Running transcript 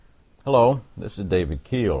Hello, this is David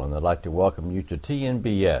Keel, and I'd like to welcome you to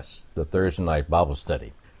TNBS, the Thursday Night Bible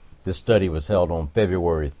Study. This study was held on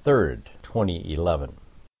February 3rd, 2011.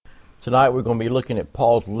 Tonight we're going to be looking at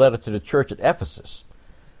Paul's letter to the church at Ephesus.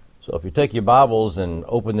 So if you take your Bibles and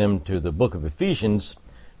open them to the book of Ephesians,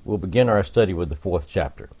 we'll begin our study with the 4th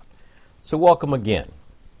chapter. So welcome again.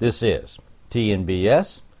 This is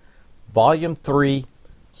TNBS, Volume 3,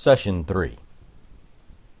 Session 3.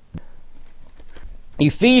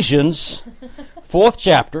 Ephesians, 4th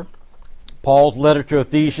chapter, Paul's letter to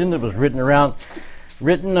Ephesians. It was written around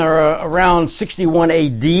 61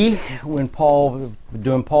 A.D. when Paul was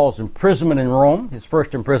doing Paul's imprisonment in Rome, his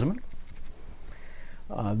first imprisonment.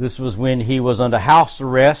 This was when he was under house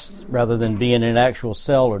arrest rather than being in an actual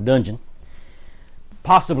cell or dungeon.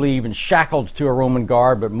 Possibly even shackled to a Roman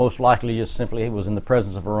guard, but most likely just simply he was in the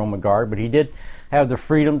presence of a Roman guard. But he did have the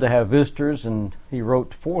freedom to have visitors, and he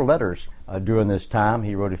wrote 4 letters during this time.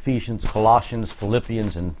 He wrote Ephesians, Colossians,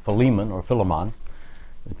 Philippians, and Philemon, or Philemon,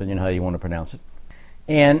 depending on how you want to pronounce it.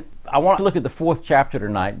 And I want to look at the 4th chapter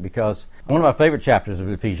tonight because one of my favorite chapters of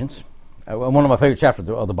Ephesians, one of my favorite chapters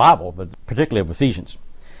of the Bible, but particularly of Ephesians.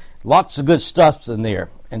 Lots of good stuff in there,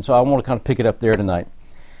 and so I want to kind of pick it up there tonight.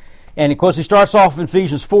 And of course, he starts off in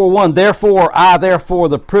Ephesians 4:1. Therefore,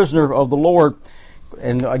 the prisoner of the Lord.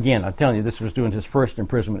 And again, I'm telling you, this was doing his first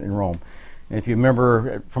imprisonment in Rome. And if you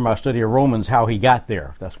remember from our study of Romans how he got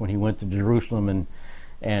there, that's when he went to Jerusalem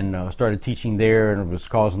and started teaching there, and it was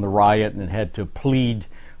causing the riot, and had to plead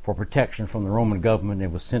for protection from the Roman government,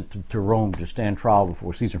 and was sent to Rome to stand trial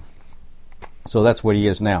before Caesar. So that's what he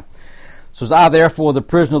is now. So I, therefore, the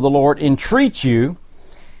prisoner of the Lord, entreat you.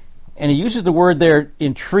 And he uses the word there,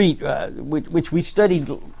 entreat, which we studied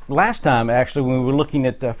last time, actually, when we were looking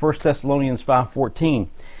at 1 Thessalonians 5:14.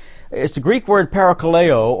 It's the Greek word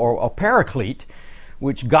parakaleo, or paraclete,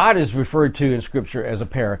 which God is referred to in Scripture as a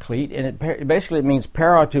paraclete. And it basically means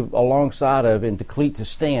para, to alongside of, and to cleat, to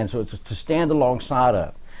stand. So it's to stand alongside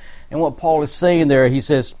of. And what Paul is saying there, he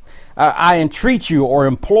says, I entreat you, or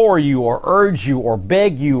implore you, or urge you, or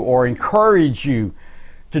beg you, or encourage you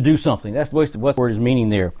to do something. That's what the word is meaning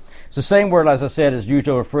there. It's the same word, as I said, is used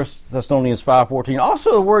over 1 Thessalonians 5:14.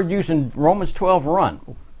 Also the word used in Romans 12, run.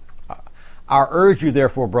 I urge you,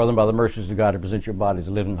 therefore, brethren, by the mercies of God, to present your bodies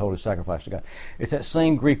a living and holy sacrifice to God. It's that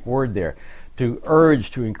same Greek word there, to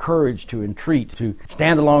urge, to encourage, to entreat, to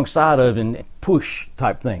stand alongside of and push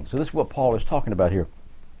type thing. So this is what Paul is talking about here.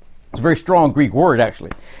 It's a very strong Greek word,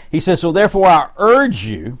 actually. He says, so therefore I urge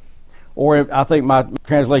you, or I think my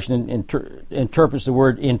translation interprets the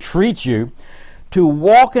word entreat you, to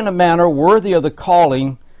walk in a manner worthy of the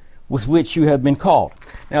calling with which you have been called.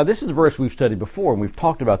 Now, this is a verse we've studied before, and we've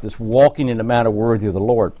talked about this, walking in a manner worthy of the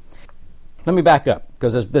Lord. Let me back up,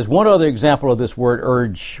 because there's one other example of this word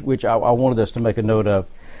urge, which I wanted us to make a note of.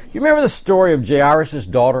 You remember the story of Jairus'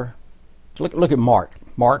 daughter? Look at Mark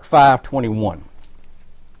 5:21.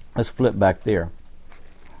 Let's flip back there.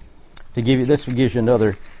 This gives you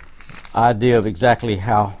another idea of exactly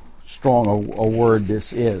how strong a word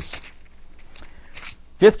this is.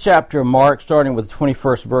 5th chapter of Mark, starting with the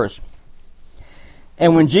 21st verse.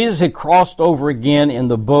 And when Jesus had crossed over again in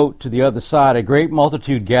the boat to the other side, a great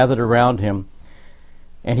multitude gathered around him,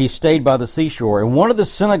 and he stayed by the seashore. And one of the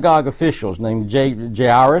synagogue officials, named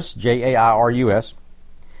Jairus, Jairus,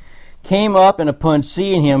 came up, and upon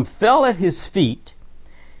seeing him, fell at his feet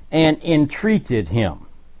and entreated him.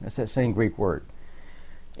 That's that same Greek word.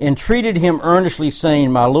 Entreated him earnestly,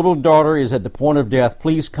 saying, my little daughter is at the point of death.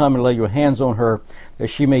 Please come and lay your hands on her, that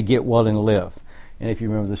she may get well and live. And if you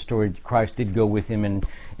remember the story, Christ did go with him,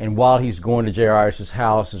 and while he's going to Jairus'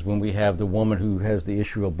 house is when we have the woman who has the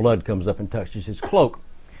issue of blood comes up and touches his cloak.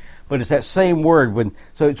 But it's that same word.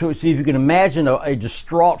 So if you can imagine a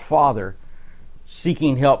distraught father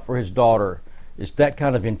seeking help for his daughter, it's that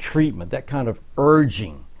kind of entreatment, that kind of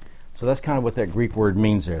urging. So that's kind of what that Greek word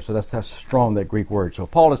means there. So that's strong, that Greek word. So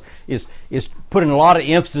Paul is putting a lot of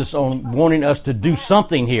emphasis on wanting us to do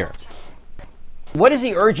something here. What is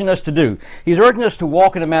he urging us to do? He's urging us to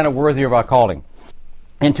walk in a manner worthy of our calling.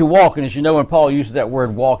 And to walk, and as you know, when Paul uses that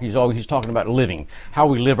word walk, he's talking about living, how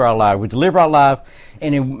we live our life. We to live our life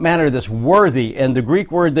in a manner that's worthy. And the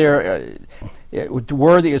Greek word there,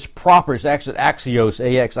 worthy, is proper. It's actually axios,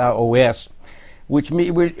 A-X-I-O-S, which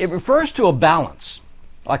it refers to a balance,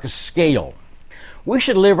 like a scale. We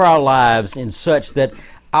should live our lives in such that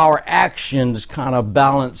our actions kind of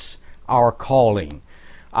balance our calling.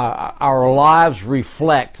 Our lives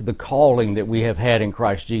reflect the calling that we have had in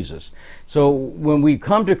Christ Jesus. So when we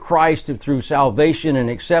come to Christ through salvation and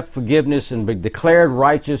accept forgiveness and be declared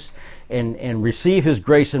righteous and receive His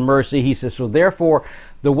grace and mercy. He says, so therefore,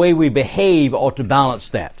 the way we behave ought to balance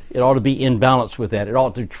that. It ought to be in balance with that. It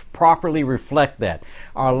ought to properly reflect that.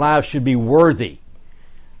 Our lives should be worthy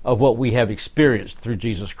of what we have experienced through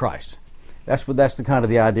Jesus Christ. That's the kind of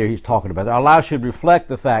the idea he's talking about. Our lives should reflect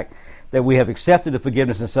the fact that we have accepted the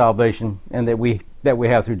forgiveness and salvation and that we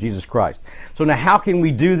have through Jesus Christ. So now how can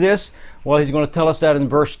we do this? Well, he's going to tell us that in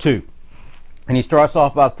verse 2. And he starts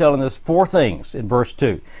off by telling us 4 things in verse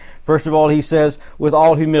 2. First of all, he says, with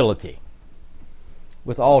all humility.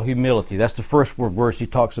 With all humility. That's the first verse he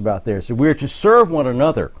talks about there. So we are to serve one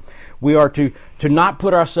another. We are to not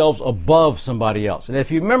put ourselves above somebody else. And if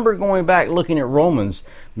you remember going back looking at Romans,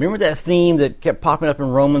 remember that theme that kept popping up in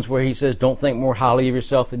Romans where he says, don't think more highly of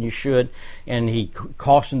yourself than you should. And he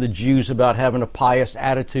cautioned the Jews about having a pious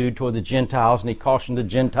attitude toward the Gentiles. And he cautioned the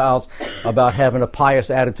Gentiles about having a pious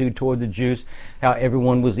attitude toward the Jews, how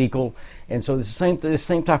everyone was equal. And so it's the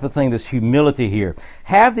same type of thing, this humility here.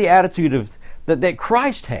 Have the attitude of that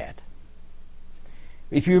Christ had.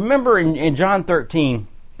 If you remember in John 13,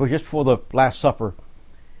 but just before the Last Supper,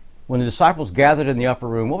 when the disciples gathered in the upper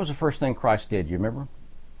room, what was the first thing Christ did? You remember?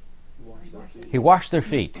 He washed their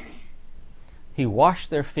feet. He washed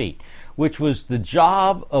their feet, which was the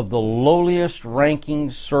job of the lowliest ranking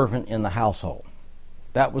servant in the household.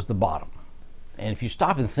 That was the bottom. And if you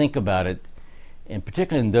stop and think about it, and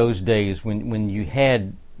particularly in those days when you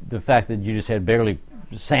had the fact that you just had barely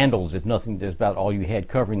sandals, if nothing, that's about all you had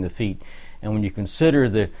covering the feet. And when you consider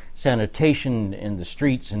the sanitation in the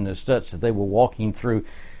streets and the such that they were walking through,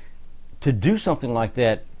 to do something like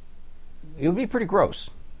that, it would be pretty gross.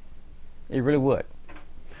 It really would.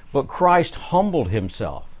 But Christ humbled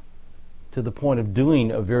himself to the point of doing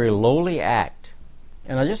a very lowly act.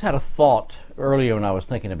 And I just had a thought earlier when I was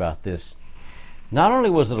thinking about this. Not only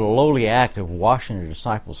was it a lowly act of washing the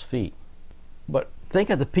disciples' feet, but think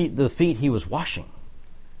of the feet he was washing.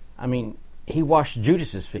 I mean, he washed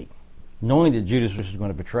Judas's feet, knowing that Judas was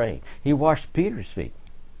going to betray him. He washed Peter's feet,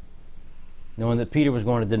 knowing that Peter was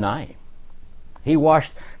going to deny him. He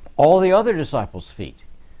washed all the other disciples' feet,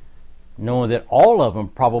 knowing that all of them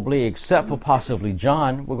probably, except for possibly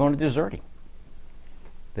John, were going to desert him.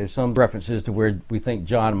 There's some references to where we think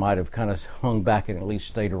John might have kind of hung back and at least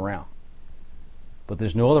stayed around. But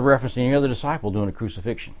there's no other reference to any other disciple doing a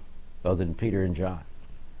crucifixion other than Peter and John.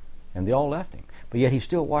 And they all left him. But yet he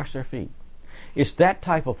still washed their feet. It's that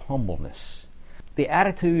type of humbleness. The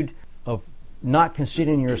attitude of not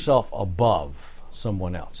considering yourself above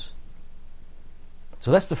someone else.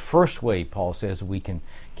 So that's the first way, Paul says, we can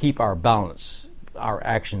keep our balance, our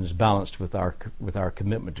actions balanced with our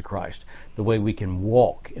commitment to Christ. The way we can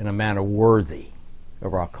walk in a manner worthy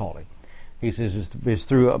of our calling. He says it's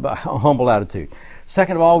through a humble attitude.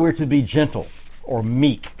 Second of all, we're to be gentle or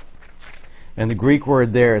meek. And the Greek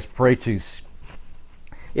word there is praetus.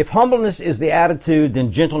 If humbleness is the attitude,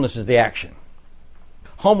 then gentleness is the action.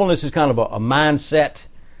 Humbleness is kind of a mindset,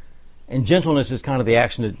 and gentleness is kind of the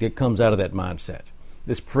action that comes out of that mindset.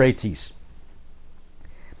 This praetis.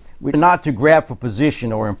 We're not to grab for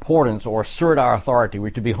position or importance or assert our authority. We're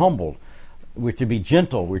to be humble. We're to be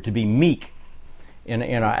gentle. We're to be meek in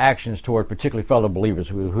our actions toward particularly fellow believers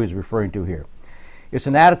who he's referring to here. It's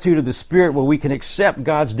an attitude of the Spirit where we can accept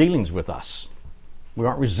God's dealings with us. We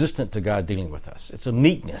aren't resistant to God dealing with us. It's a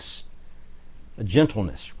meekness, a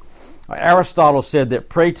gentleness. Aristotle said that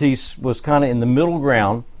praetis was kind of in the middle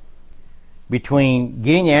ground between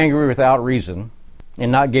getting angry without reason and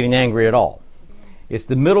not getting angry at all. It's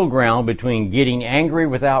the middle ground between getting angry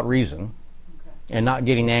without reason and not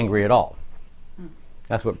getting angry at all.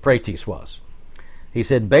 That's what praetis was. He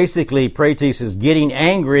said basically praetis is getting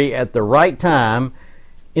angry at the right time,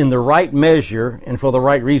 in the right measure, and for the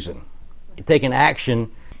right reason. Taking action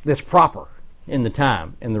that's proper in the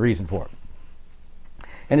time and the reason for it.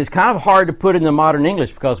 And it's kind of hard to put in the modern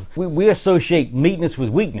English because we associate meekness with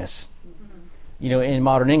weakness, in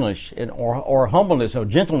modern English, or humbleness or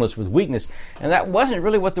gentleness with weakness. And that wasn't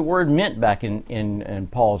really what the word meant back in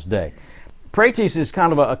Paul's day. Praetis is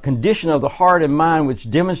kind of a condition of the heart and mind which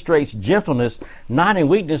demonstrates gentleness, not in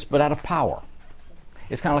weakness, but out of power.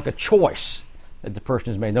 It's kind of like a choice that the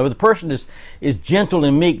person has made. No, the person is gentle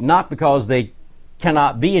and meek not because they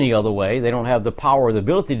cannot be any other way. They don't have the power or the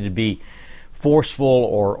ability to be forceful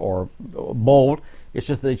or bold. It's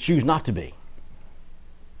just they choose not to be.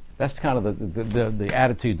 That's kind of the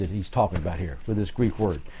attitude that he's talking about here with this Greek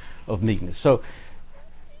word of meekness. So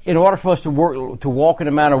in order for us to walk in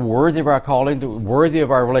a manner worthy of our calling, worthy of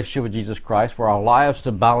our relationship with Jesus Christ, for our lives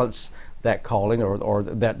to balance that calling or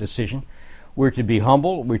that decision, we're to be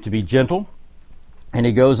humble, we're to be gentle. And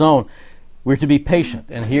he goes on, We're to be patient.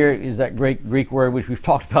 And here is that great Greek word which we've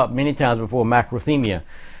talked about many times before, macrothemia,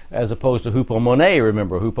 as opposed to hupomone.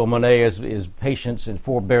 Remember, hupomone is patience and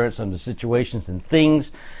forbearance under situations and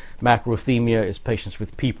things. Macrothemia is patience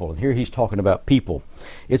with people. And here he's talking about people.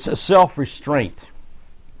 It's a self-restraint.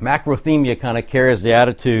 Macrothemia kind of carries the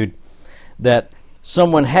attitude that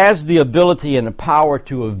someone has the ability and the power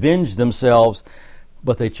to avenge themselves,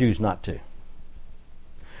 but they choose not to.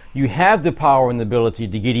 You have the power and the ability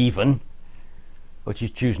to get even, but you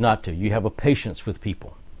choose not to. You have a patience with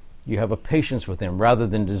people. You have a patience with them rather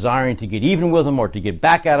than desiring to get even with them or to get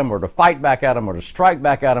back at them or to fight back at them or to strike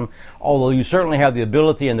back at them. Although you certainly have the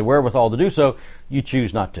ability and the wherewithal to do so, you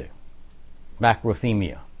choose not to.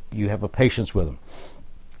 Macrothemia. You have a patience with them.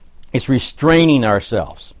 It's restraining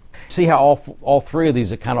ourselves. See how all three of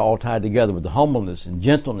these are kind of all tied together with the humbleness and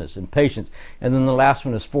gentleness and patience. And then the last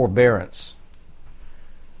one is forbearance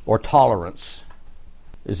or tolerance.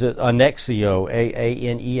 Is it anexio,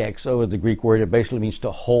 A-A-N-E-X-O is the Greek word. It basically means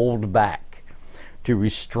to hold back, to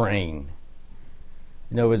restrain.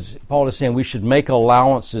 In other words, Paul is saying we should make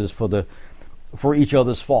allowances for each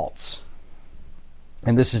other's faults.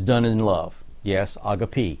 And this is done in love. Yes,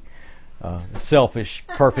 agape, selfish,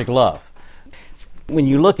 perfect love. When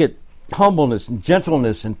you look at humbleness and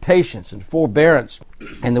gentleness and patience and forbearance,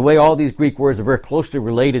 and the way all these Greek words are very closely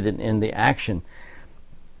related in the action,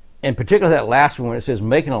 and particularly that last one when it says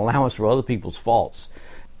make an allowance for other people's faults.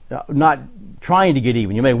 Not trying to get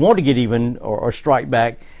even. You may want to get even or strike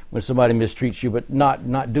back when somebody mistreats you, but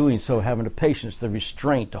not doing so, having the patience, the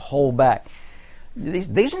restraint to hold back.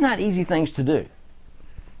 These are not easy things to do.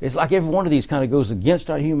 It's like every one of these kind of goes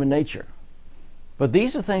against our human nature. But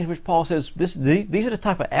these are things which Paul says, these are the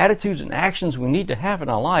type of attitudes and actions we need to have in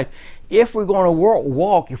our life if we're going to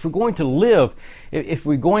walk, if we're going to live, if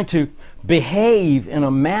we're going to behave in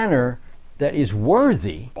a manner that is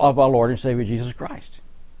worthy of our Lord and Savior Jesus Christ.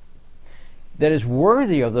 That is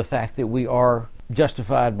worthy of the fact that we are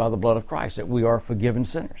justified by the blood of Christ, that we are forgiven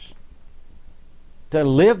sinners. To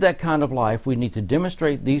live that kind of life, we need to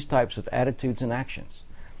demonstrate these types of attitudes and actions.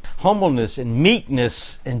 Humbleness and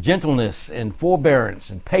meekness and gentleness and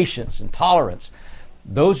forbearance and patience and tolerance.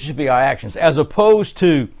 Those should be our actions, as opposed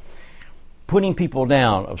to putting people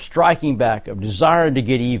down, of striking back, of desiring to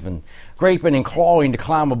get even, scraping and clawing to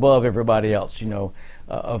climb above everybody else,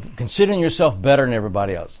 of considering yourself better than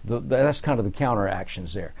everybody else. That's kind of the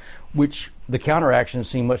counteractions there, which the counteractions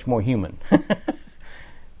seem much more human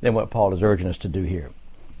than what Paul is urging us to do here.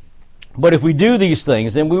 But if we do these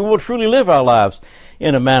things, then we will truly live our lives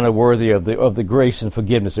in a manner worthy of the grace and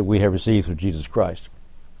forgiveness that we have received through Jesus Christ.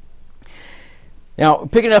 Now,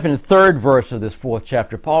 picking up in the third verse of this fourth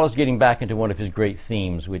chapter, Paul is getting back into one of his great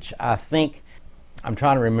themes, which I think, I'm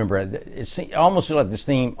trying to remember, it almost feels like this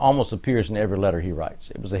theme almost appears in every letter he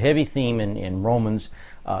writes. It was a heavy theme in Romans.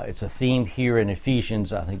 It's a theme here in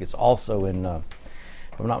Ephesians. I think it's also in,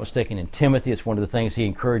 if I'm not mistaken, in Timothy. It's one of the things he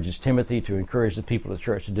encourages Timothy to encourage the people of the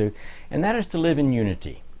church to do, and that is to live in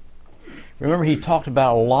unity. Remember, he talked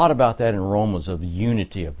about a lot about that in Romans, of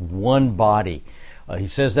unity, of one body. He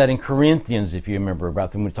says that in Corinthians, if you remember,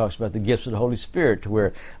 about when he talks about the gifts of the Holy Spirit, to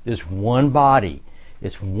where there's one body.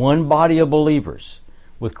 It's one body of believers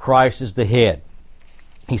with Christ as the head.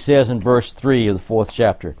 He says in verse 3 of the fourth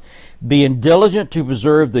chapter, being diligent to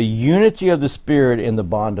preserve the unity of the Spirit in the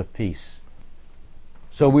bond of peace.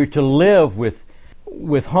 So we're to live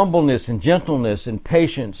with humbleness and gentleness and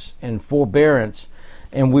patience and forbearance,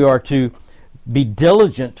 and we are to be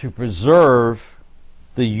diligent to preserve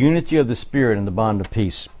the unity of the Spirit in the bond of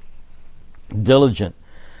peace. Diligent,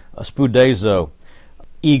 spoudezo,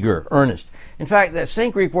 eager, earnest. In fact, that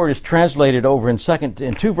same Greek word is translated over in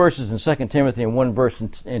two verses in 2 Timothy and one verse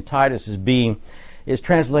in Titus is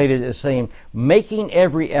translated as saying, making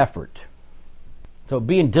every effort. So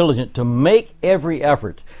being diligent to make every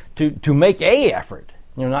effort, to make a effort,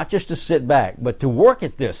 not just to sit back, but to work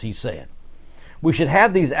at this, he's saying. We should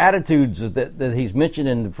have these attitudes that he's mentioned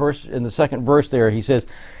in the second verse there. He says,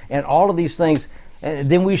 and all of these things, and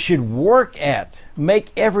then we should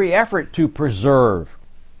make every effort to preserve.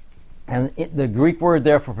 And the Greek word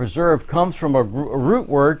there for preserve comes from a root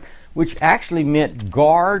word which actually meant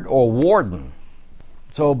guard or warden.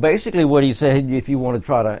 So basically what he said, if you want to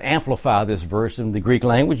try to amplify this verse in the Greek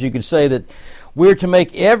language, you could say that we're to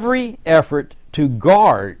make every effort to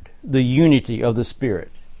guard the unity of the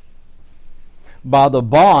Spirit by the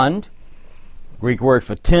bond, Greek word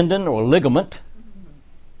for tendon or ligament,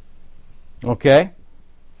 okay,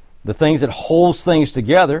 the things that holds things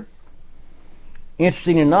together.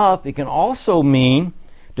 Interesting enough, it can also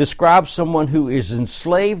describe someone who is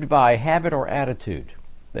enslaved by a habit or attitude,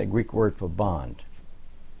 that Greek word for bond.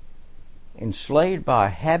 enslaved by a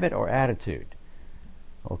habit or attitude.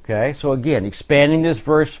 Okay, so again, expanding this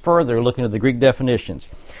verse further, looking at the Greek definitions.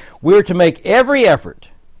 We're to make every effort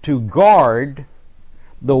to guard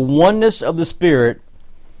the oneness of the Spirit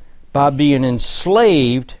by being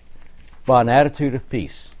enslaved by an attitude of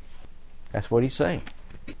peace. That's what he's saying.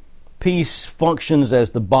 Peace functions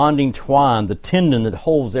as the bonding twine, the tendon that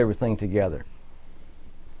holds everything together.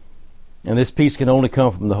 And this peace can only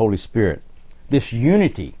come from the Holy Spirit. This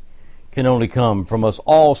unity can only come from us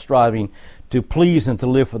all striving to please and to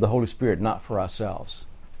live for the Holy Spirit, not for ourselves.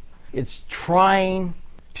 It's trying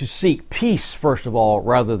to seek peace, first of all,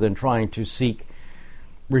 rather than trying to seek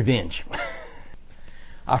revenge.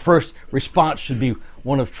 Our first response should be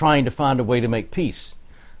one of trying to find a way to make peace,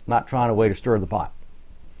 not trying a way to stir the pot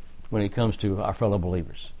when it comes to our fellow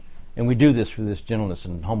believers. And we do this through this gentleness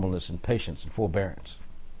and humbleness and patience and forbearance.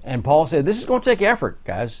 And Paul said, this is going to take effort,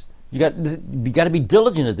 guys. You got to be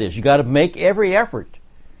diligent at this. You got to make every effort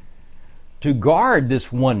to guard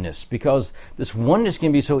this oneness, because this oneness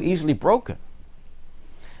can be so easily broken.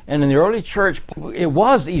 And in the early church, it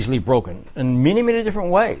was easily broken in many, many different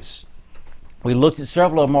ways. We looked at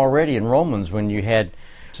several of them already in Romans, when you had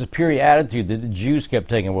superior attitude that the Jews kept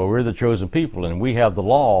taking. Well, we're the chosen people, and we have the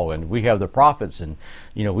law, and we have the prophets, and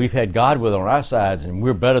we've had God with on our sides, and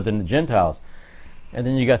we're better than the Gentiles. And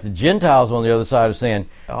then you got the Gentiles on the other side of saying,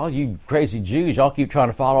 "Oh, you crazy Jews, y'all keep trying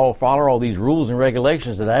to follow all these rules and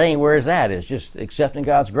regulations, and that ain't where it's at. It's just accepting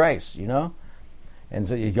God's grace, And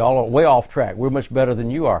so y'all are way off track. We're much better than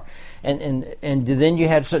you are." And then you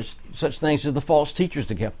had such things as the false teachers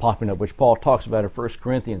that kept popping up, which Paul talks about in 1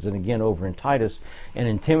 Corinthians and again over in Titus and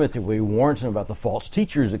in Timothy, where he warns them about the false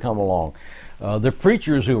teachers that come along. The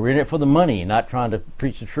preachers who were in it for the money, not trying to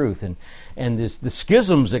preach the truth, and the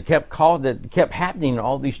schisms that kept happening in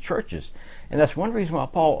all these churches. And that's one reason why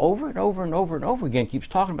Paul over and over and over and over again keeps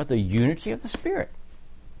talking about the unity of the Spirit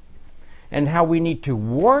and how we need to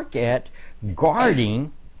work at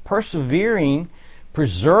guarding, persevering,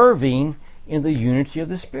 preserving in the unity of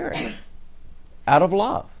the Spirit out of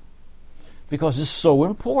love, because it's so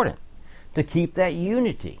important to keep that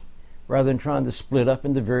unity rather than trying to split up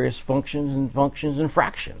into various functions and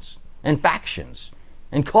fractions and factions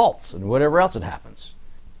and cults and whatever else that happens.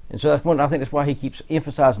 And so I think that's why he keeps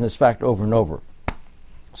emphasizing this fact over and over.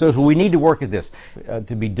 So we need to work at this,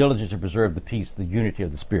 to be diligent to preserve the peace, the unity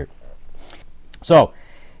of the Spirit. So,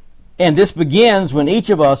 and this begins when each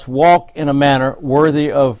of us walk in a manner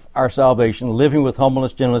worthy of our salvation, living with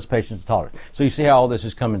humbleness, gentleness, patience, and tolerance. So you see how all this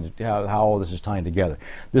is coming, how all this is tying together.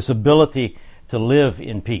 This ability to live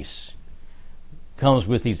in peace comes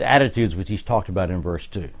with these attitudes which he's talked about in verse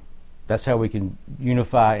 2. That's how we can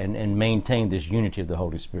unify and maintain this unity of the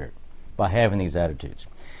Holy Spirit, by having these attitudes.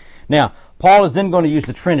 Now, Paul is then going to use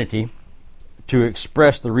the Trinity to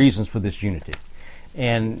express the reasons for this unity.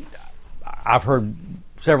 And I've heard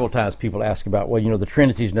several times people ask about, the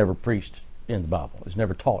Trinity is never preached in the Bible. It's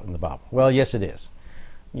never taught in the Bible. Well, yes, it is.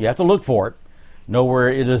 You have to look for it. Nowhere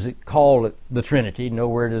it is called the Trinity.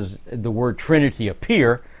 Nowhere does the word Trinity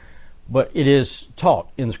appear, but it is taught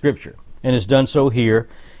in the Scripture. And it's done so here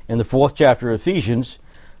in the 4th chapter of Ephesians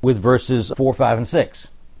with verses 4, 5, and 6.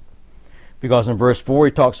 Because in verse 4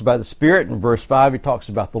 he talks about the Spirit, in verse 5 he talks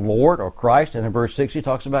about the Lord or Christ, and in verse 6 he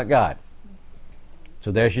talks about God.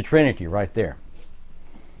 So there's your Trinity right there.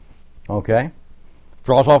 Okay?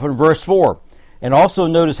 Draws off in verse 4. And also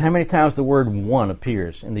notice how many times the word one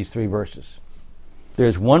appears in these 3 verses.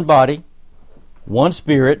 There's one body, one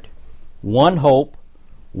Spirit, one hope,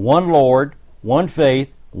 one Lord, one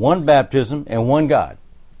faith, one baptism, and one God.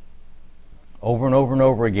 Over and over and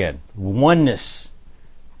over again. Oneness,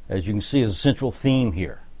 as you can see, is a central theme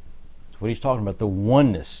here. That's what he's talking about, the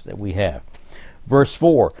oneness that we have. Verse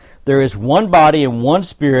 4, there is one body and one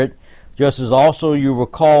Spirit, just as also you were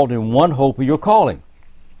called in one hope of your calling.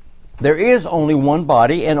 There is only one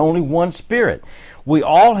body and only one Spirit. We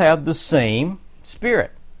all have the same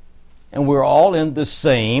Spirit, and we're all in the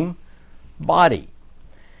same body.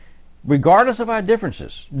 Regardless of our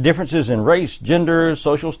differences in race, gender,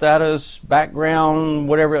 social status, background,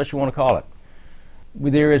 whatever else you want to call it,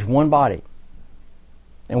 there is one body,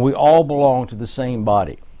 and we all belong to the same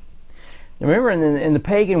body. Now remember, in the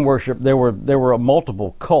pagan worship, there were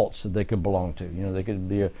multiple cults that they could belong to. They could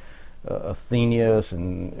be Athenius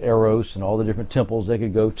and Eros and all the different temples they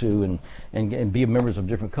could go to and be members of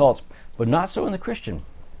different cults, but not so in the Christian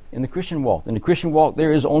walk. In the Christian walk,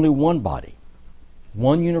 there is only one body.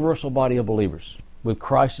 One universal body of believers, with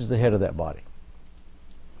Christ as the head of that body.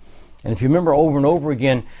 And if you remember over and over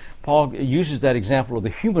again, Paul uses that example of the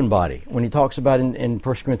human body when he talks about in 1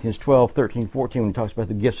 Corinthians 12, 13, 14, when he talks about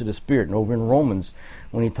the gifts of the Spirit, and over in Romans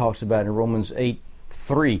when he talks about in Romans 12,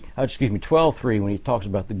 3, when he talks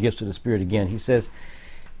about the gifts of the Spirit again. He says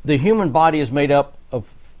the human body is made up of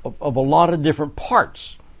a lot of different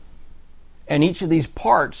parts. And each of these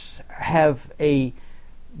parts have a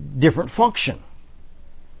different function.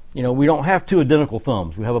 You know, we don't have two identical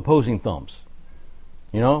thumbs. We have opposing thumbs.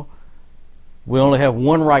 You know, we only have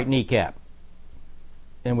one right kneecap.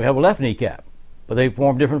 And we have a left kneecap. But they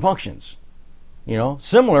form different functions. You know,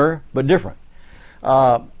 similar but different.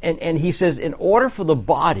 And he says in order for the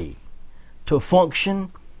body to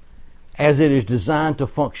function as it is designed to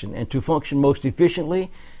function, and to function most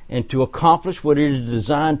efficiently, and to accomplish what it is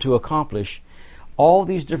designed to accomplish, all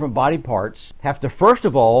these different body parts have to first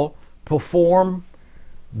of all perform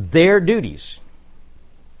their duties.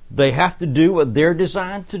 They have to do what they're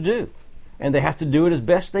designed to do, and they have to do it as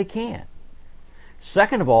best they can.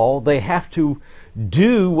 Second of all, they have to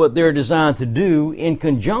do what they're designed to do in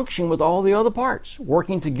conjunction with all the other parts,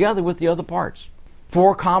 working together with the other parts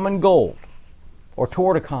for a common goal, or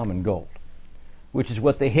toward a common goal, which is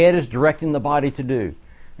what the head is directing the body to do.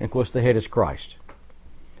 And of course the head is Christ.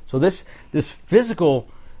 So this physical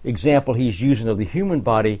example he's using of the human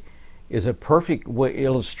body is a perfect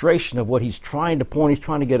illustration of what he's trying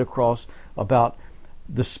to get across about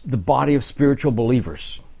the body of spiritual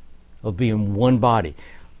believers, of being one body.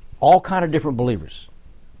 All kind of different believers.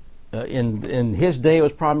 In his day, it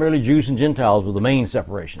was primarily Jews and Gentiles were the main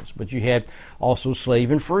separations. But you had also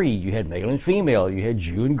slave and free. You had male and female. You had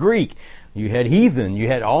Jew and Greek. You had heathen. You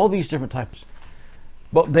had all these different types.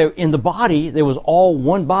 But in the body, there was all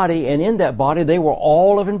one body, and in that body, they were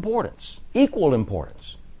all of importance, equal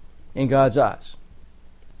importance in God's eyes.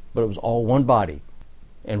 But it was all one body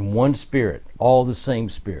and one Spirit, all the same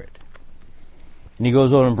Spirit. And he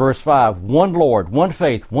goes on in verse 5, one Lord, one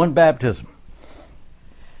faith, one baptism.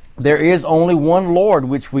 There is only one Lord,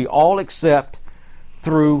 which we all accept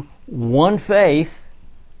through one faith,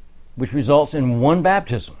 which results in one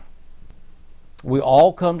baptism. We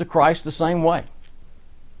all come to Christ the same way,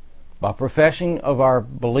 by professing of our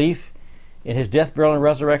belief in His death, burial, and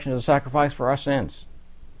resurrection as a sacrifice for our sins.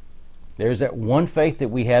 There's that one faith that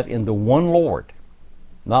we have in the one Lord,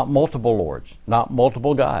 not multiple Lords, not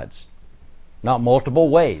multiple gods, not multiple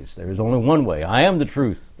ways. There is only one way. I am the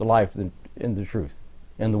truth, the life, and the truth,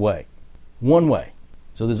 and the way. One way.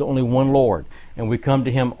 So there's only one Lord. And we come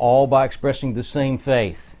to Him all by expressing the same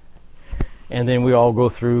faith. And then we all go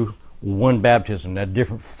through one baptism. Now,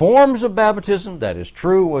 different forms of baptism, that is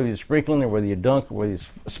true, whether you're sprinkling or whether you're dunked or whether you're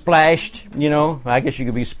splashed, you know. I guess you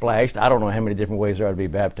could be splashed. I don't know how many different ways there are to be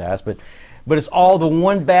baptized, but it's all the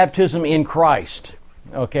one baptism in Christ.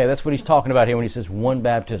 Okay, that's what he's talking about here when he says one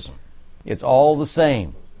baptism. It's all the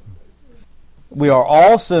same. We are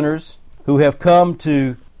all sinners who have come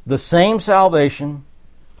to the same salvation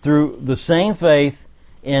through the same faith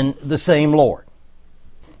in the same Lord.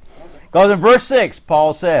 Because in verse 6,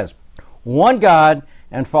 Paul says, one God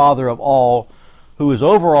and Father of all, who is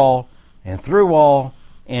over all and through all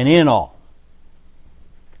and in all.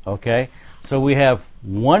 Okay? So we have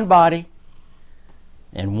one body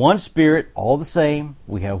and one Spirit, all the same.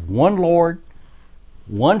 We have one Lord,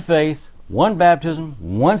 one faith, one baptism,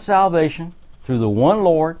 one salvation through the one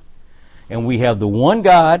Lord. And we have the one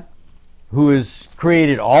God who has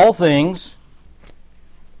created all things.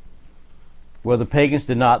 Well, the pagans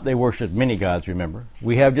did not. They worshipped many gods, remember.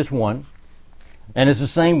 We have just one. And it's the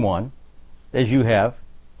same one as you have,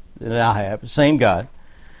 and I have, the same God.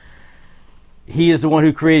 He is the one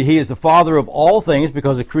who created. He is the Father of all things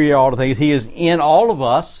because He created all the things. He is in all of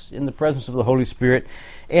us, in the presence of the Holy Spirit.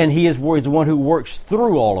 And He is the one who works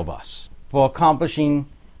through all of us for accomplishing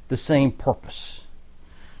the same purpose.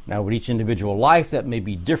 Now, with each individual life, that may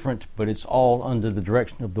be different, but it's all under the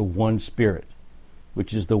direction of the one Spirit,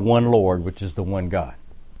 which is the one Lord, which is the one God.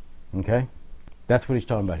 Okay? That's what he's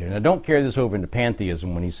talking about here. Now, don't carry this over into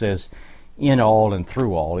pantheism when he says in all and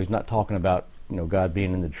through all. He's not talking about, you know, God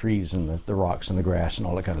being in the trees and the rocks and the grass and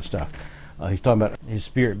all that kind of stuff. He's talking about His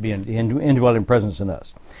Spirit being indwelling presence in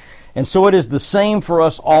us. And so it is the same for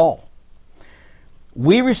us all.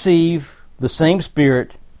 We receive the same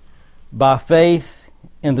Spirit by faith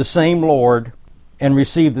in the same Lord and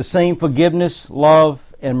receive the same forgiveness,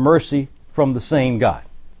 love, and mercy from the same God.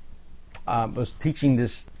 I was teaching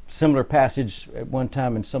this similar passage at one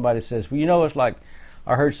time, and somebody says, well, you know, it's like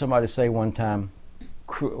I heard somebody say one time,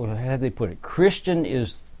 how did they put it? Christian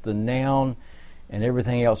is the noun and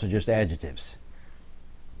everything else are just adjectives.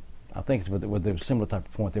 I think it's with the similar type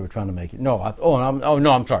of point they were trying to make it.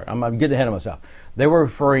 I'm sorry. I'm getting ahead of myself. They were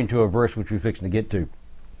referring to a verse which we're fixing to get to,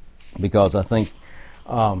 because I think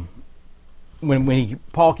when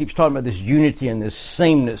Paul keeps talking about this unity and this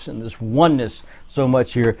sameness and this oneness so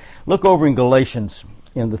much here, look over in Galatians,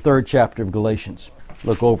 in the 3rd chapter of Galatians.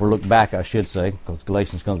 Look back, I should say, because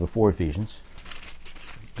Galatians comes before Ephesians.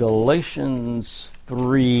 Galatians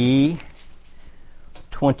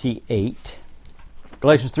 3:28.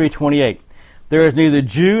 Galatians 3:28. There is neither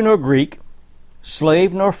Jew nor Greek,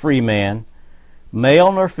 slave nor free man,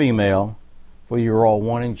 male nor female, for you are all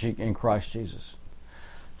one in Christ Jesus.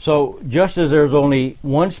 So just as there's only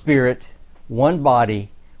one Spirit, one body,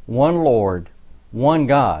 one Lord, one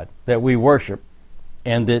God that we worship,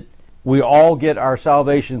 and that we all get our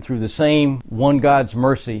salvation through the same one God's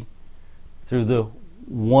mercy, through the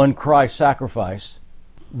one Christ sacrifice,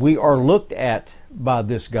 we are looked at by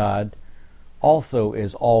this God also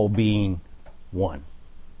as all being one,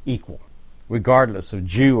 equal, regardless of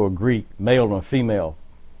Jew or Greek, male nor female,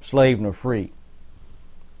 slave nor free.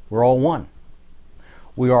 We're all one.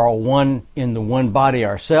 We are all one in the one body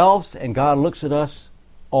ourselves, and God looks at us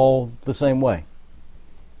all the same way.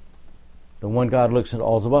 The one God looks at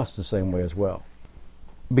all of us the same way as well.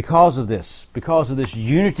 Because of this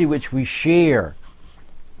unity which we share,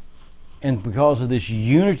 and because of this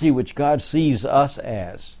unity which God sees us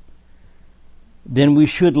as, then we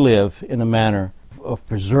should live in a manner of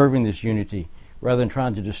preserving this unity rather than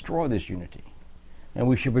trying to destroy this unity. And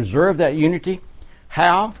we should preserve that unity.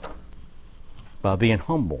 How? By being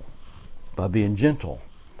humble, by being gentle,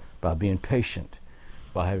 by being patient,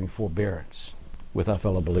 by having forbearance with our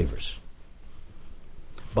fellow believers,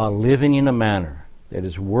 by living in a manner that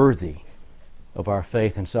is worthy of our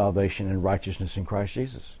faith and salvation and righteousness in Christ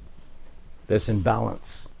Jesus. That's in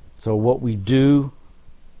balance. So what we do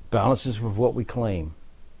balances with what we claim.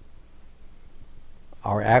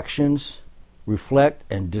 Our actions reflect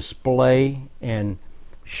and display and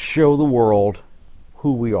show the world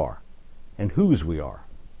who we are and whose we are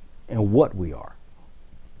and what we are.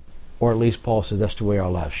 Or at least Paul says that's the way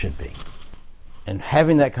our lives should be. And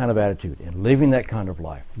having that kind of attitude and living that kind of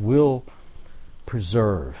life will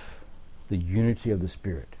preserve the unity of the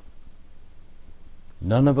Spirit.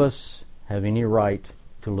 None of us have any right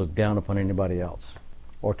to look down upon anybody else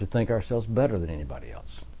or to think ourselves better than anybody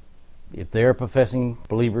else. If they're professing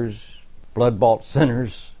believers, blood-bought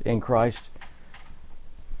sinners in Christ,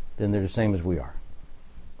 then they're the same as we are.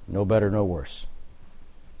 No better, no worse.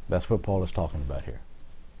 That's what Paul is talking about here.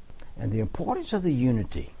 And the importance of the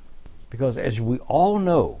unity, because as we all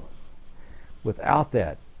know, without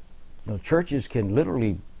that, churches can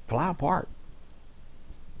literally fly apart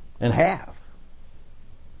and have.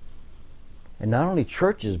 And not only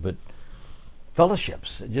churches, but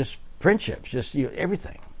fellowships, just friendships, just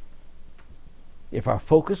everything. If our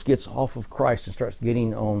focus gets off of Christ and starts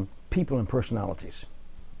getting on people and personalities,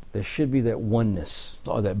 there should be that oneness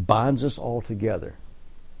or that binds us all together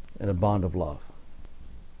in a bond of love.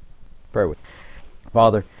 Pray with me.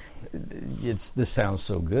 Father, this sounds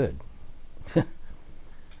so good.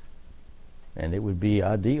 And it would be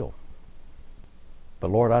ideal.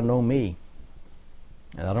 But Lord, I know me,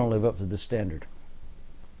 and I don't live up to this standard.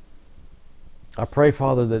 I pray,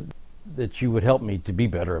 Father, that you would help me to be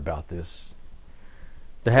better about this,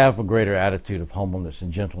 to have a greater attitude of humbleness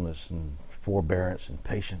and gentleness and forbearance and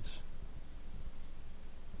patience.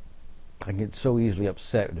 I get so easily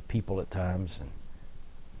upset with people at times.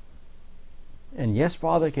 And yes,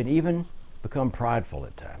 Father, can even become prideful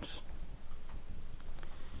at times.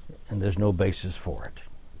 And there's no basis for it.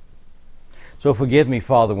 So forgive me,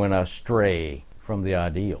 Father, when I stray from the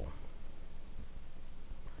ideal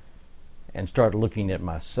and start looking at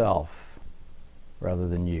myself rather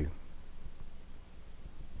than you.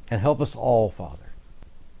 And help us all, Father,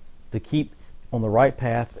 to keep on the right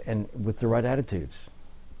path and with the right attitudes.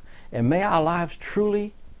 And may our lives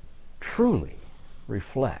truly, truly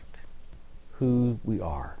reflect who we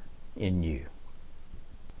are in you.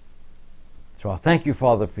 So I thank you,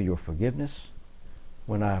 Father, for your forgiveness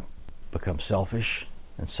when I become selfish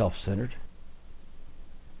and self-centered.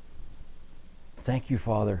 Thank you,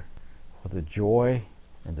 Father, for the joy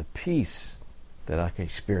and the peace that I can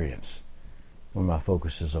experience when my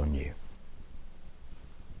focus is on you.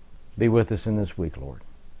 Be with us in this week, Lord.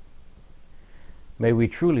 May we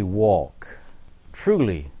truly walk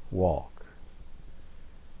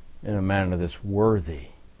in a manner that's worthy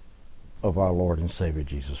of our Lord and Savior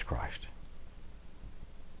Jesus Christ.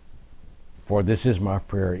 For this is my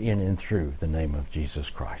prayer in and through the name of Jesus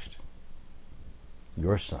Christ,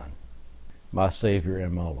 your Son, my Savior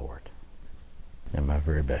and my Lord, and my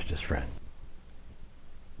very bestest friend.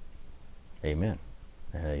 Amen.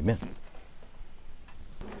 Amen.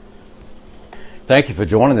 Thank you for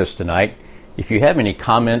joining us tonight. If you have any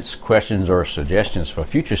comments, questions, or suggestions for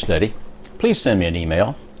future study, please send me an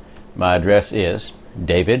email. My address is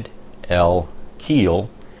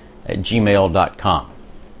davidlkeel@gmail.com.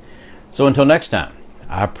 So until next time,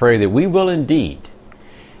 I pray that we will indeed,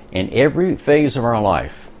 in every phase of our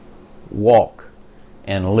life, walk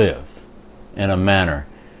and live in a manner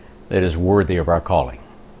that is worthy of our calling.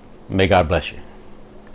 May God bless you.